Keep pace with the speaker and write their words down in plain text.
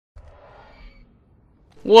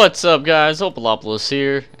What's up, guys? Opalopolis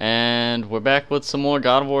here, and we're back with some more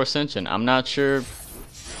God of War Ascension. I'm not sure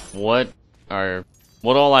what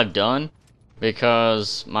all I've done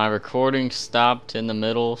because my recording stopped in the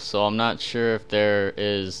middle, so I'm not sure if there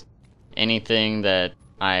is anything that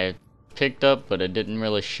I picked up but it didn't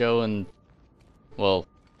really show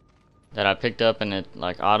that I picked up and it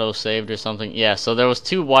like auto saved or something. Yeah, so there was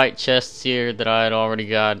 2 white chests here that I had already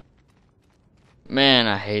got. Man,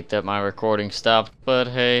 I hate that my recording stopped, but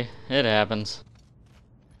hey, it happens.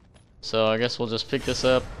 So I guess we'll just pick this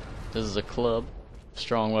up. This is a club.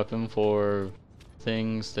 Strong weapon for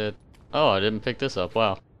things that... Oh, I didn't pick this up.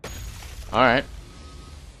 Wow. Alright.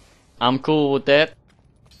 I'm cool with that.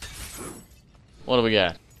 What do we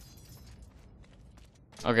got?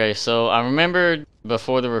 Okay, so I remembered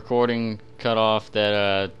before the recording cut off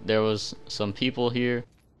that there was some people here.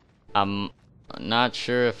 I'm not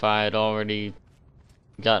sure if I had already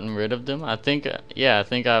gotten rid of them. I think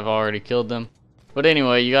I've already killed them. But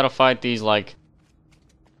anyway, you gotta fight these like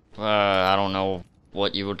I don't know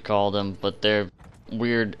what you would call them, but they're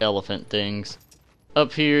weird elephant things.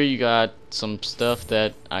 Up here you got some stuff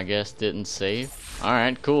that I guess didn't save.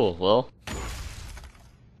 Alright, cool. Well,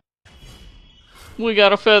 we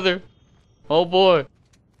got a feather. Oh boy.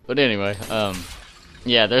 But anyway,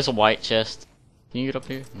 yeah, there's a white chest. Can you get up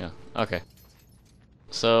here? No. Okay.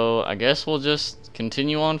 So, I guess we'll just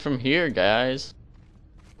continue on from here, guys.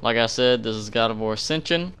 Like I said, this is God of War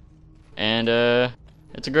Ascension, and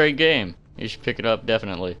it's a great game. You should pick it up,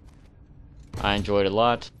 definitely. I enjoyed it a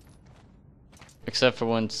lot, except for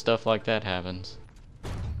when stuff like that happens.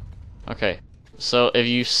 Okay, so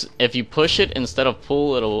if you push it instead of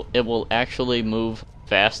pull, it will actually move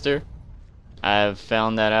faster. I've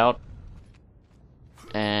found that out.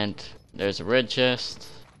 And there's a red chest.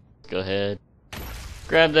 Go ahead.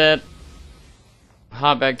 Grab that.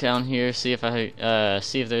 Hop back down here. See if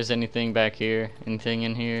there's anything back here. Anything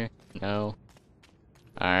in here? No.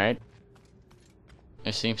 Alright.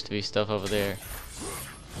 There seems to be stuff over there.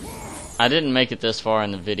 I didn't make it this far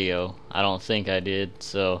in the video. I don't think I did.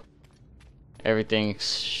 So everything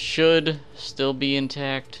should still be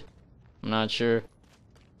intact. I'm not sure.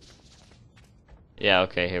 Yeah,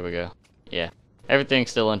 okay, here we go. Yeah.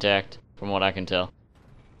 Everything's still intact from what I can tell.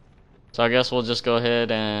 So I guess we'll just go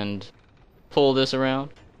ahead and pull this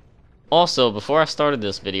around. Also, before I started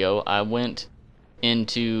this video, I went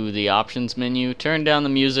into the options menu, turned down the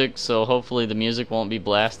music, so hopefully the music won't be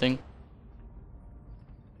blasting.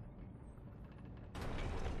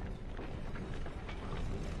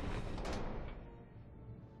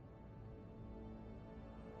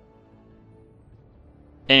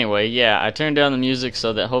 Anyway, yeah, I turned down the music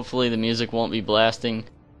so that hopefully the music won't be blasting,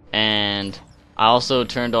 and I also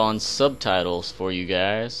turned on subtitles for you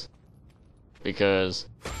guys, because,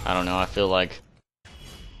 I don't know, I feel like...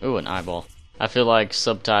 Ooh, an eyeball. I feel like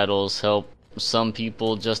subtitles help some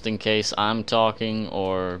people just in case I'm talking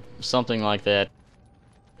or something like that.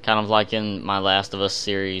 Kind of like in my Last of Us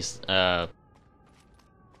series,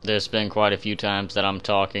 there's been quite a few times that I'm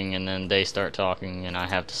talking and then they start talking and I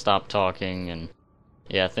have to stop talking and...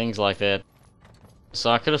 Yeah, things like that. So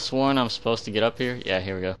I could have sworn I'm supposed to get up here. Yeah,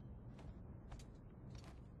 here we go.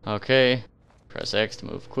 Okay, press X to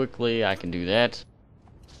move quickly, I can do that.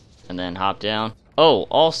 And then hop down. Oh,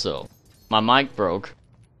 also, my mic broke.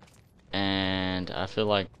 And I feel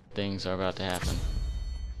like things are about to happen.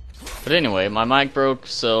 But anyway, my mic broke,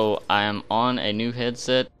 so I am on a new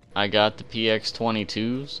headset. I got the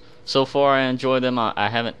PX22s. So far I enjoy them. I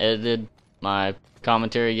haven't edited my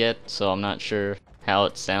commentary yet, so I'm not sure how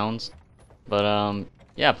it sounds. But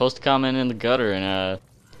yeah, post a comment in the gutter and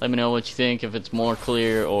let me know what you think, if it's more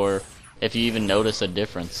clear or if you even notice a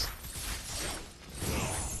difference.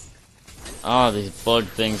 Oh, these bug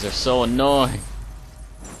things are so annoying.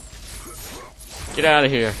 Get out of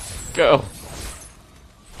here. Go.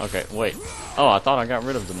 Okay, wait. Oh, I thought I got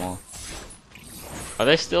rid of them all. Are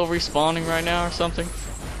they still respawning right now or something?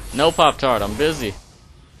 No, Pop-Tart, I'm busy.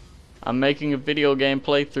 I'm making a video game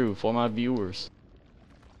playthrough for my viewers.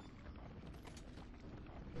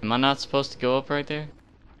 Am I not supposed to go up right there?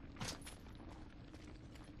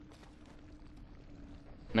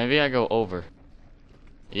 Maybe I go over.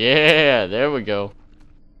 Yeah, there we go.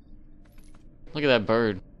 Look at that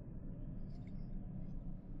bird.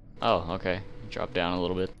 Oh, okay. Drop down a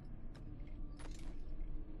little bit.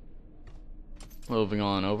 Moving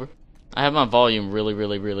on over. I have my volume really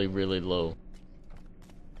low.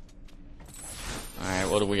 Alright,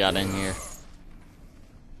 what do we got in here?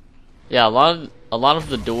 Yeah, a lot of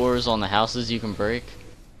the doors on the houses you can break.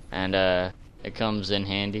 And it comes in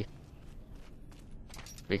handy.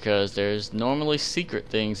 because there's normally secret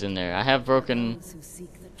things in there. I have broken... Those who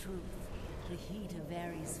seek the truth, the heat of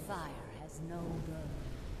Ares' fire has no burn.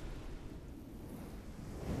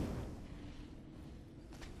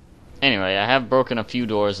 Anyway, I have broken a few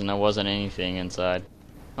doors and there wasn't anything inside.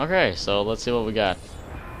 Okay, so let's see what we got.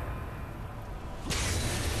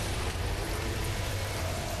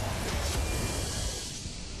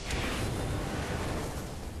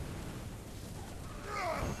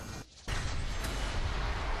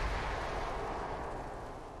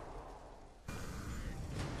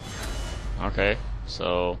 Okay,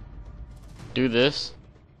 so do this.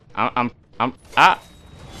 There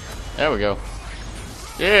we go.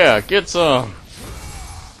 Yeah, get some.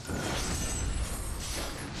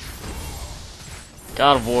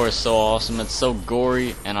 God of War is so awesome. It's so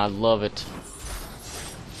gory, and I love it.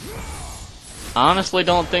 I honestly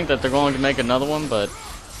don't think that they're going to make another one, but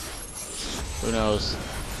who knows?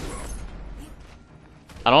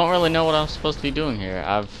 I don't really know what I'm supposed to be doing here.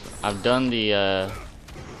 I've done the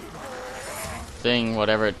thing,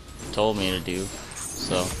 whatever it told me to do,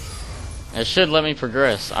 so it should let me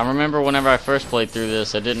progress. I remember whenever I first played through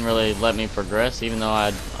this, it didn't really let me progress, even though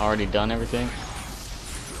I'd already done everything.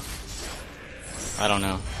 I don't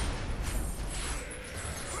know.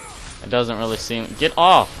 It doesn't really seem... Get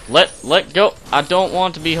off! Let go! I don't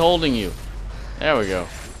want to be holding you. There we go.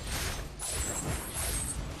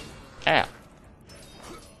 Ow.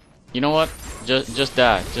 You know what? Just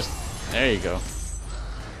die. There you go.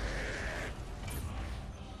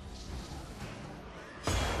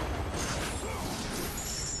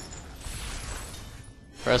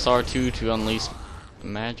 Press R2 to unleash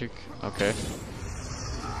magic. Okay.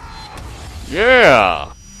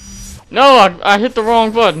 Yeah! No, I hit the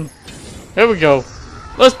wrong button. Here we go.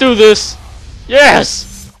 Let's do this.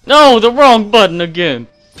 Yes! No, the wrong button again.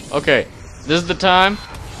 Okay, this is the time.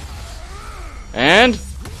 And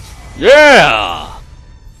yeah!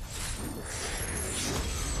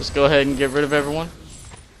 Let's go ahead and get rid of everyone.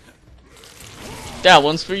 That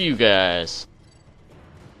one's for you guys.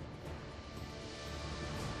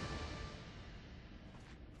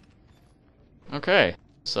 Okay,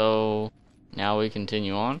 so now we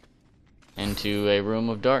continue on into a room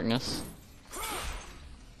of darkness.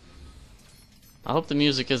 I hope the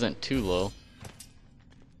music isn't too low.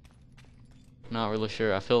 Not really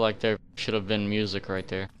sure. I feel like there should have been music right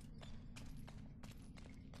there.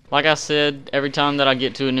 Like I said, every time that I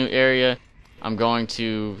get to a new area, I'm going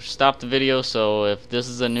to stop the video. So if this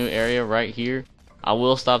is a new area right here, I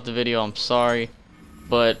will stop the video. I'm sorry.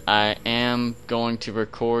 But I am going to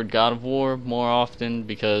record God of War more often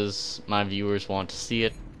because my viewers want to see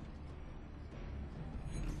it.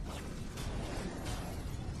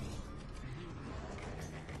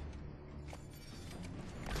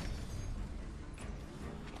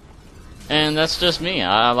 And that's just me.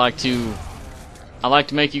 I like to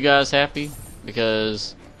make you guys happy,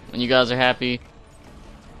 because when you guys are happy,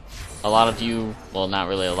 a lot of you, well, not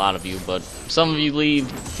really a lot of you, but some of you leave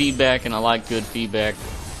feedback, and I like good feedback.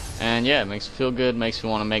 And yeah, it makes me feel good, makes me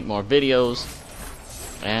want to make more videos.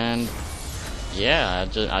 And yeah,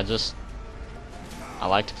 I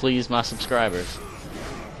like to please my subscribers.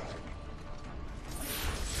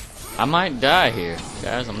 I might die here,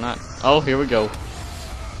 guys. I'm not. Oh, here we go.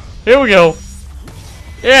 Here we go.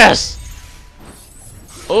 Yes.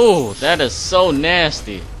 Oh, that is so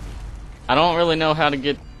nasty. I don't really know how to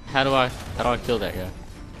get. How do I kill that guy?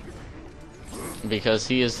 Because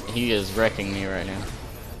he is wrecking me right now.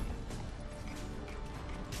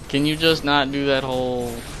 Can you just not do that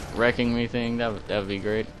whole wrecking me thing? That would be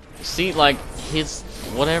great. See, like his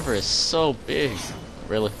whatever is so big.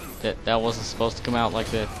 Really, that wasn't supposed to come out like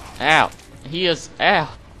that. Ow! He is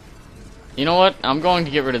ow. You know what? I'm going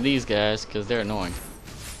to get rid of these guys because they're annoying.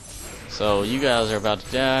 So you guys are about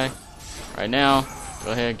to die right now.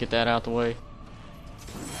 Go ahead, get that out the way.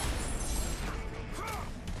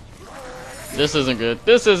 This isn't good.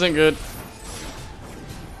 This isn't good.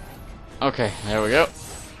 Okay, there we go.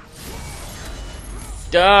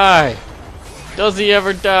 Die! Does he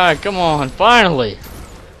ever die? Come on, finally!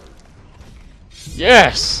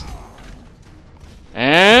 Yes!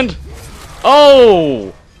 And...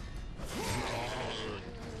 oh!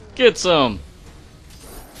 Get some!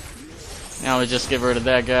 Now we just get rid of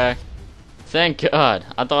that guy. Thank God.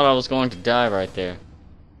 I thought I was going to die right there.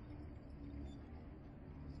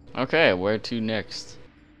 Okay, where to next?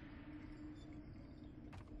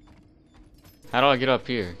 How do I get up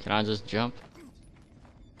here? Can I just jump?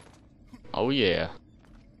 Oh yeah.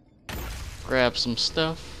 Grab some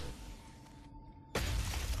stuff.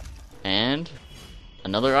 And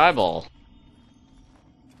another eyeball.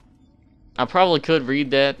 I probably could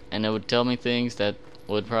read that and it would tell me things that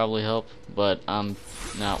would probably help, but I'm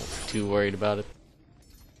not too worried about it.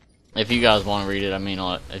 If you guys want to read it, I mean,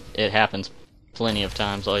 it happens plenty of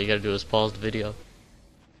times. All you gotta do is pause the video.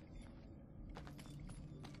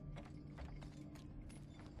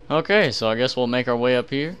 Okay, so I guess we'll make our way up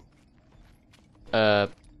here.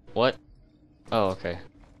 What? Oh, okay.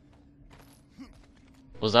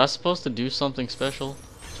 Was I supposed to do something special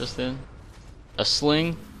just then? A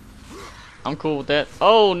sling? I'm cool with that.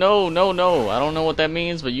 Oh, no, no, no. I don't know what that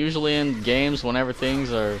means, but usually in games, whenever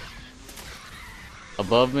things are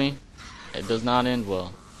above me, it does not end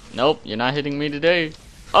well. Nope, you're not hitting me today.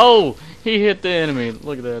 Oh, he hit the enemy.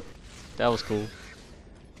 Look at that. That was cool.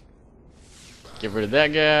 Get rid of that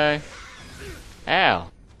guy. Ow.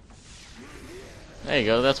 There you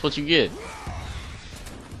go, that's what you get.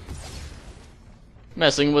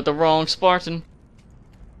 Messing with the wrong Spartan.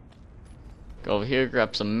 Go over here,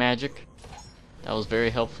 grab some magic. That was very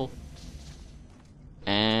helpful.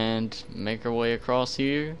 And make our way across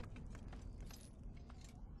here.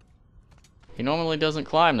 He normally doesn't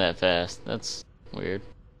climb that fast. That's weird.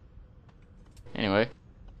 Anyway.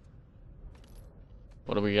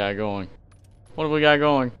 What do we got going? What do we got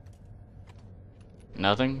going?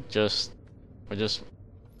 Nothing. We're just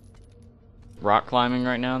rock climbing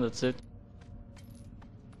right now. That's it.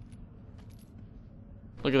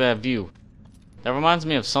 Look at that view. That reminds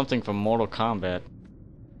me of something from Mortal Kombat.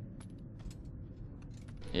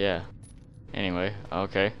 Yeah. Anyway,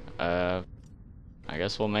 okay. I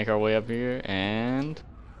guess we'll make our way up here and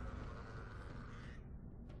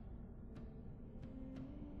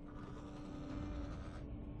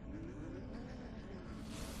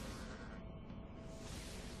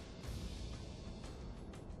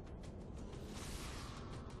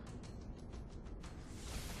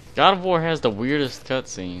God of War has the weirdest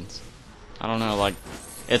cutscenes. I don't know, like,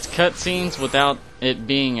 it's cutscenes without it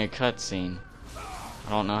being a cutscene. I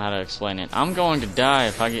don't know how to explain it. I'm going to die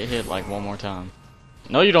if I get hit like one more time.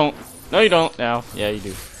 No, you don't. No, you don't. Now, yeah, you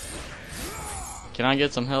do. Can I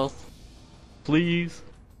get some health? Please?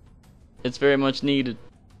 It's very much needed.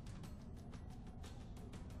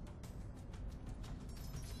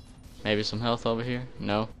 Maybe some health over here?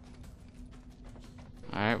 No.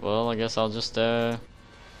 Alright, well, I guess I'll just,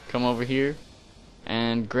 come over here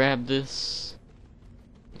and grab this,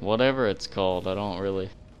 whatever it's called. I don't really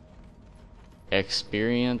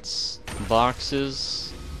experience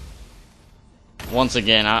boxes. Once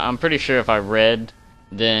again, I'm pretty sure if I read,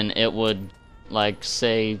 then it would like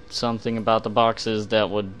say something about the boxes that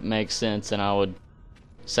would make sense and I would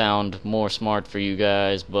sound more smart for you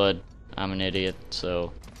guys, but I'm an idiot,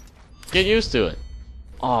 so get used to it.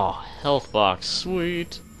 Oh, health box,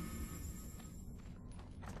 sweet.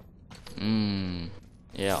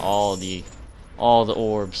 Yeah, all the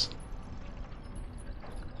orbs.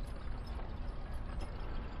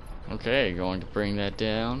 Okay, going to bring that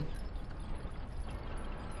down.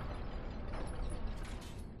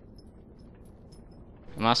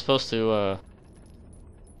 Am I supposed to,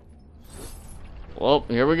 well,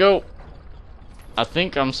 here we go. I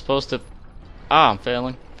think I'm supposed to... Ah, I'm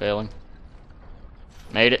failing.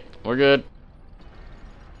 Made it. We're good.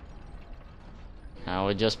 Now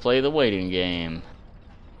we just play the waiting game.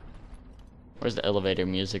 Where's the elevator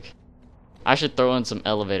music? I should throw in some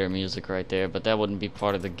elevator music right there, but that wouldn't be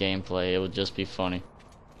part of the gameplay. It would just be funny.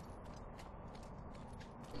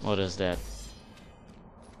 What is that?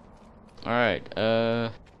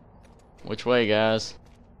 Alright, which way, guys?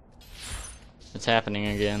 It's happening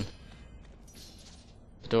again.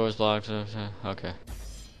 The door's blocked. Okay.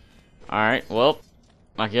 Alright, well,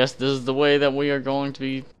 I guess this is the way that we are going to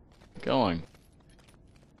be going.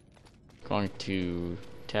 Going to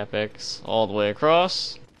tap X all the way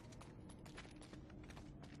across.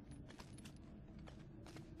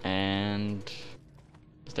 And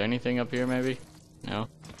is there anything up here maybe? No?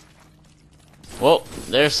 Well,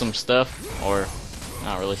 there's some stuff, or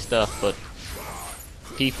not really stuff, but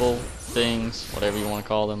people, things, whatever you want to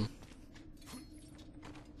call them.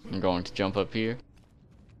 I'm going to jump up here.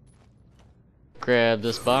 Grab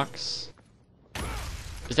this box.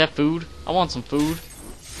 Is that food? I want some food.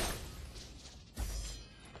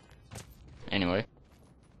 Anyway.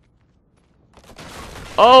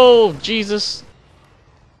 Oh, Jesus!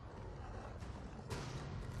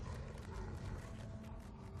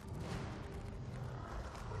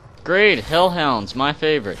 Great, hellhounds, my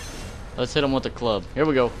favorite. Let's hit them with the club. Here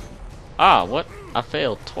we go. Ah, what? I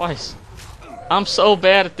failed twice. I'm so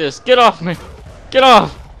bad at this. Get off me! Get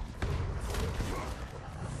off!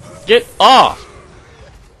 Get off!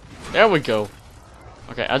 There we go.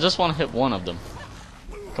 Okay, I just want to hit one of them.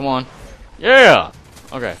 Come on. Yeah!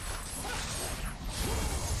 Okay.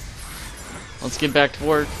 let's get back to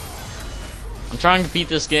work. I'm trying to beat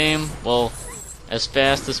this game, well, as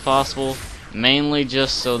fast as possible, mainly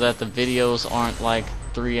just so that the videos aren't like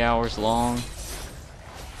 3 hours long.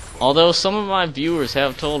 Although some of my viewers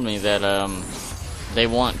have told me that they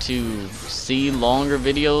want to see longer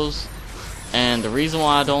videos, and the reason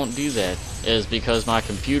why I don't do that is because my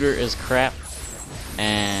computer is crap,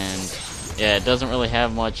 and yeah, it doesn't really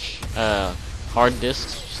have much hard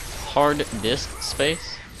disk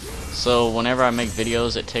space. So whenever I make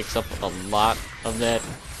videos, it takes up a lot of that,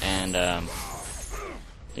 and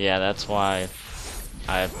yeah, that's why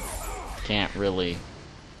I can't really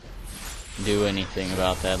do anything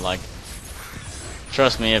about that. Like,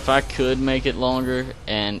 trust me, if I could make it longer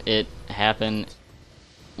and it happened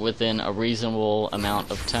within a reasonable amount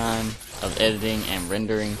of time of editing and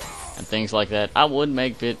rendering and things like that, I would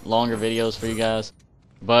make longer videos for you guys.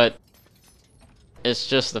 But it's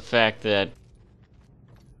just the fact that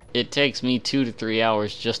it takes me 2 to 3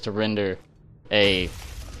 hours just to render a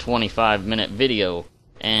 25-minute video,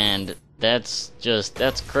 and that's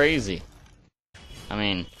crazy. I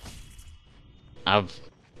mean, I've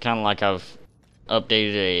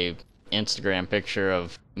updated a Instagram picture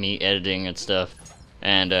of me editing and stuff,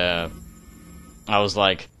 and I was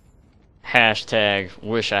like, hashtag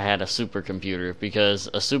wish I had a supercomputer, because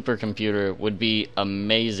a supercomputer would be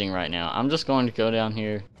amazing right now. I'm just going to go down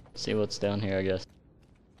here, see what's down here, I guess.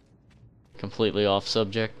 Completely off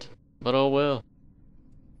subject, but oh well.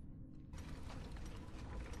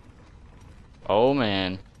 Oh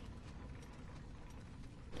man.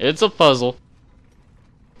 It's a puzzle.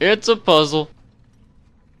 It's a puzzle.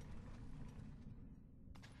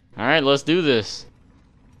 Alright, let's do this.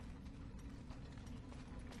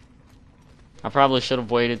 I probably should have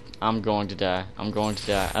waited. I'm going to die. I'm going to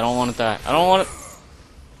die. I don't want to die. I don't want to...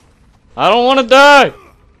 I don't want to die!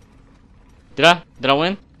 Did I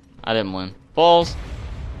win? I didn't win. Balls.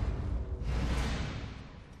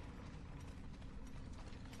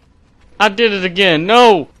 I did it again.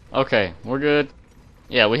 No! Okay, we're good.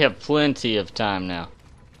 Yeah, we have plenty of time now.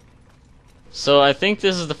 So I think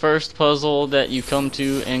this is the first puzzle that you come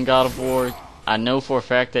to in God of War. I know for a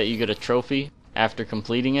fact that you get a trophy after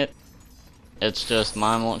completing it. It's just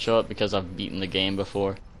mine won't show up because I've beaten the game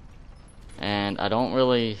before. And I don't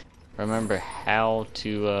really remember how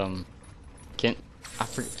to,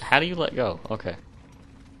 how do you let go? Okay.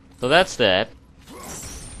 So that's that.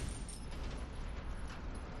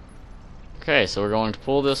 Okay, so we're going to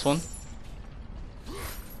pull this one.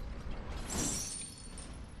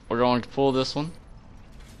 We're going to pull this one.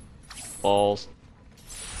 Balls.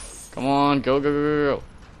 Come on, go, go, go, go, go.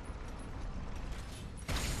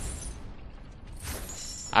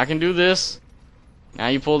 I can do this. Now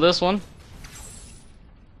you pull this one.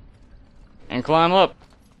 And climb up.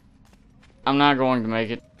 I'm not going to make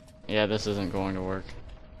it. Yeah, this isn't going to work.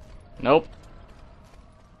 Nope.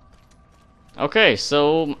 Okay,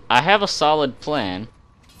 so I have a solid plan.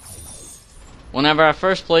 Whenever I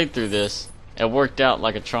first played through this, it worked out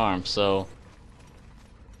like a charm, so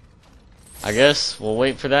I guess we'll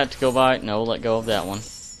wait for that to go by. No, let go of that one.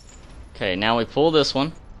 Okay, now we pull this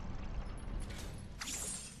one.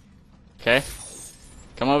 Okay.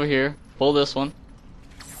 Come over here. Pull this one.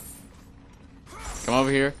 Come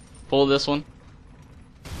over here. Pull this one.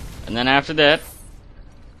 And then after that,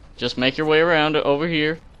 just make your way around over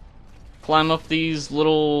here. Climb up these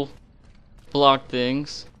little block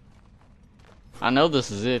things. I know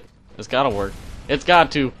this is it. It's gotta work. It's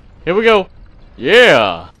got to. Here we go.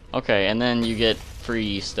 Yeah! Okay, and then you get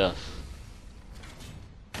free stuff.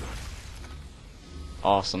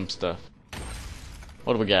 Awesome stuff.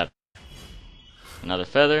 What do we got? Another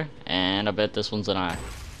feather, and I bet this one's an eye.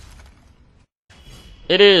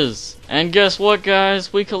 It is! And guess what,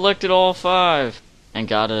 guys? We collected all 5 and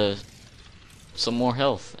got some more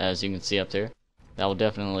health, as you can see up there. That will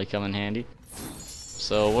definitely come in handy.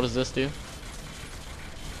 So, what does this do?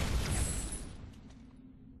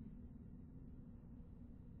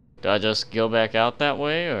 Do I just go back out that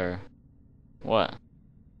way, or what?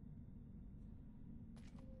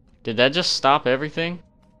 Did that just stop everything?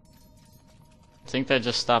 I think that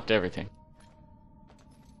just stopped everything.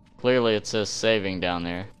 Clearly it says saving down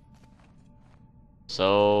there.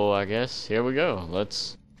 So I guess here we go.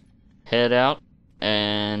 Let's head out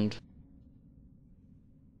and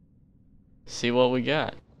see what we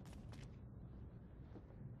got.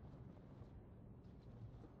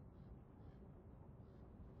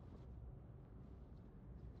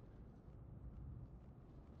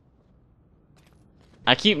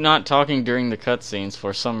 I keep not talking during the cutscenes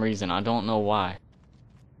for some reason. I don't know why.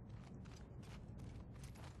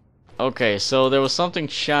 Okay, so there was something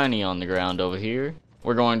shiny on the ground over here.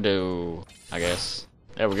 we're going to, I guess,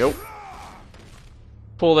 there we go.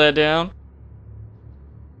 Pull that down.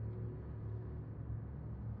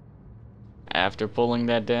 After pulling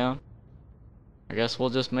that down, I guess we'll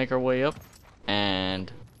just make our way up,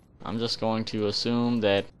 and I'm just going to assume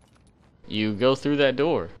that you go through that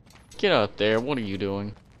door. Get up there, what are you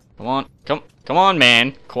doing? Come on, come on,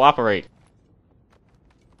 man, cooperate.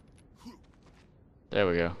 There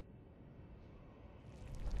we go.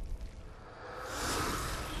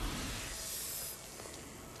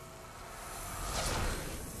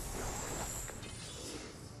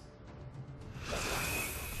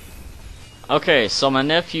 Okay, so my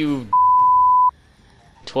nephew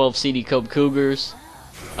 12 CD Cope Cougars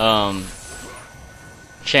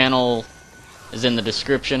channel is in the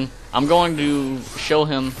description. I'm going to show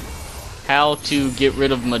him how to get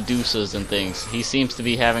rid of Medusas and things. He seems to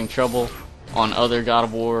be having trouble on other God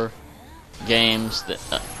of War games that,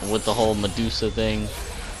 with the whole Medusa thing.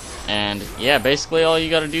 And yeah, basically all you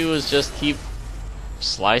gotta do is just keep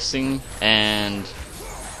slicing, and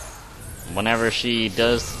whenever she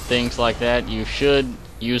does things like that, you should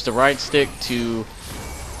use the right stick to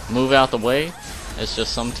move out the way. It's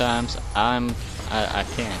just sometimes I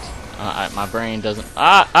can't. My brain doesn't.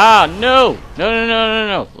 No!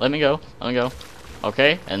 No! Let me go.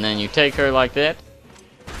 Okay, and then you take her like that.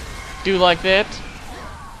 Do like that.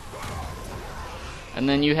 And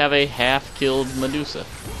then you have a half-killed Medusa.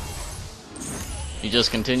 You just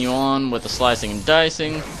continue on with the slicing and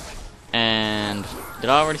dicing. And did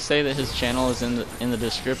I already say that his channel is in the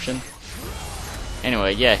description?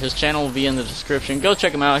 Anyway, yeah, his channel will be in the description. Go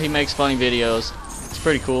check him out. He makes funny videos. It's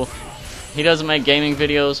pretty cool. He doesn't make gaming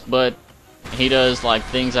videos, but he does like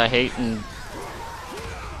things I hate and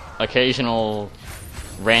occasional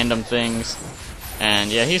random things.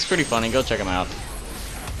 And yeah, he's pretty funny. Go check him out.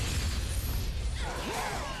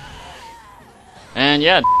 And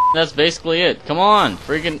yeah, that's basically it. Come on,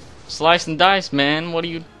 freaking slice and dice, man. What are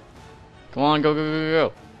you? Come on,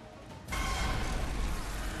 go.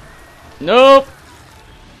 Nope.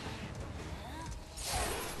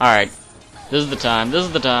 Alright. This is the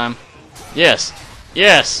time. Yes.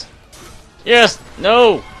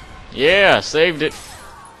 No. Yeah, saved it.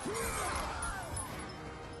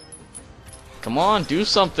 Come on, do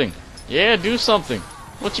something. Yeah, do something.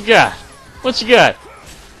 What you got?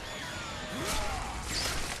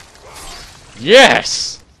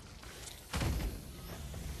 Yes!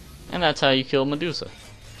 And that's how you kill Medusa.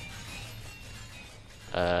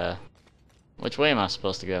 Which way am I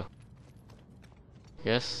supposed to go?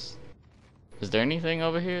 Yes. Is there anything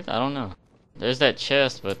over here? I don't know. There's that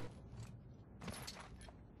chest, but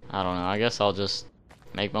I don't know. I guess I'll just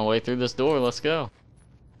make my way through this door. Let's go.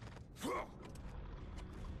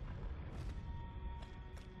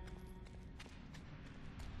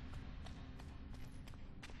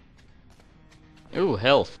 Ooh,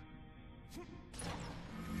 health.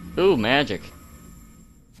 Ooh, magic.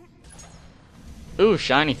 Ooh,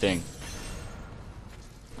 shiny thing.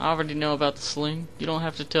 I already know about the sling. You don't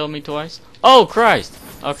have to tell me twice. Oh, Christ!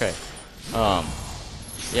 Okay.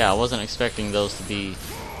 Yeah, I wasn't expecting those to be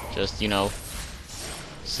just, you know,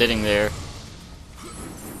 sitting there.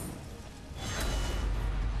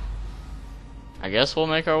 I guess we'll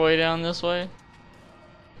make our way down this way.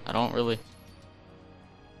 I don't really...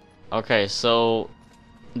 Okay, so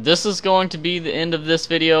this is going to be the end of this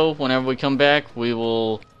video. Whenever we come back, we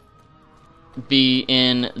will be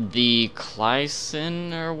in the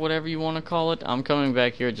Clyson, or whatever you want to call it. I'm coming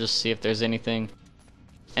back here just to see if there's anything.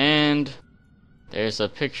 And there's a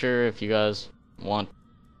picture if you guys want.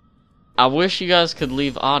 I wish you guys could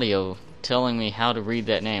leave audio telling me how to read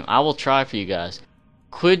that name. I will try for you guys.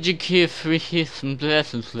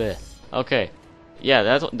 Okay. Yeah,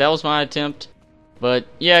 that was my attempt. But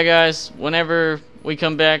yeah, guys, whenever we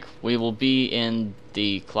come back, we will be in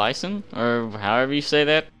the Clyson, or however you say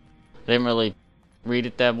that. I didn't really read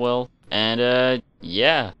it that well. And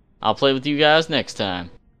yeah, I'll play with you guys next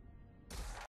time.